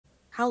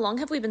How long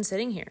have we been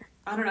sitting here?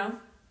 I don't know.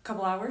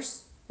 Couple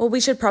hours? Well, we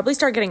should probably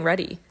start getting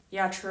ready.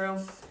 Yeah, true.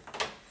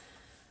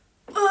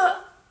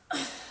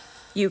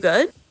 You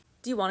good?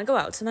 Do you want to go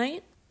out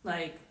tonight?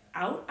 Like,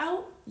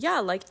 out? Yeah,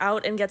 like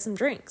out and get some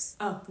drinks.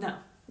 Oh, no.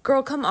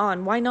 Girl, come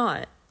on, why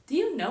not? Do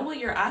you know what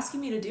you're asking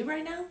me to do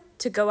right now?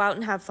 To go out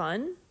and have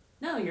fun?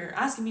 No, you're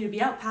asking me to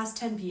be out past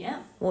 10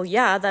 p.m. Well,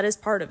 yeah, that is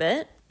part of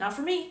it. Not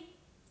for me.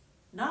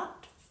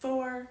 Not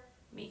for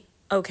me.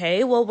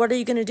 Okay, well, what are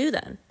you gonna do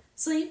then?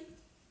 Sleep.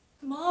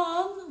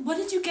 Mom, what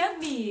did you get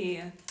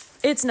me?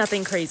 It's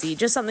nothing crazy,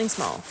 just something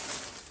small.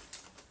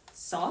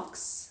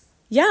 Socks?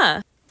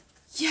 Yeah.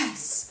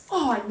 Yes!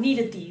 Oh, I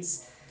needed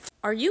these.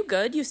 Are you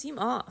good? You seem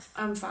off.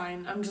 I'm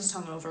fine. I'm just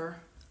hungover.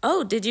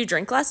 Oh, did you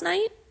drink last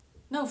night?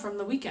 No, from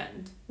the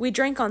weekend. We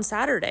drank on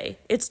Saturday.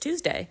 It's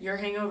Tuesday. Your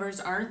hangovers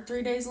aren't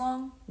 3 days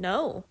long?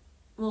 No.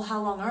 Well,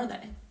 how long are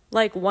they?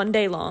 Like 1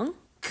 day long?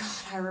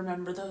 God, I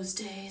remember those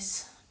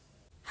days.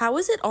 How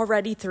is it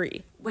already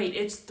 3? Wait,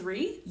 it's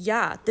 3?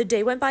 Yeah, the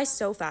day went by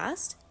so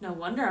fast. No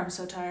wonder I'm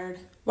so tired.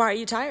 Why are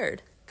you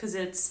tired? 'Cause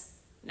it's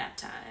nap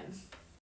time.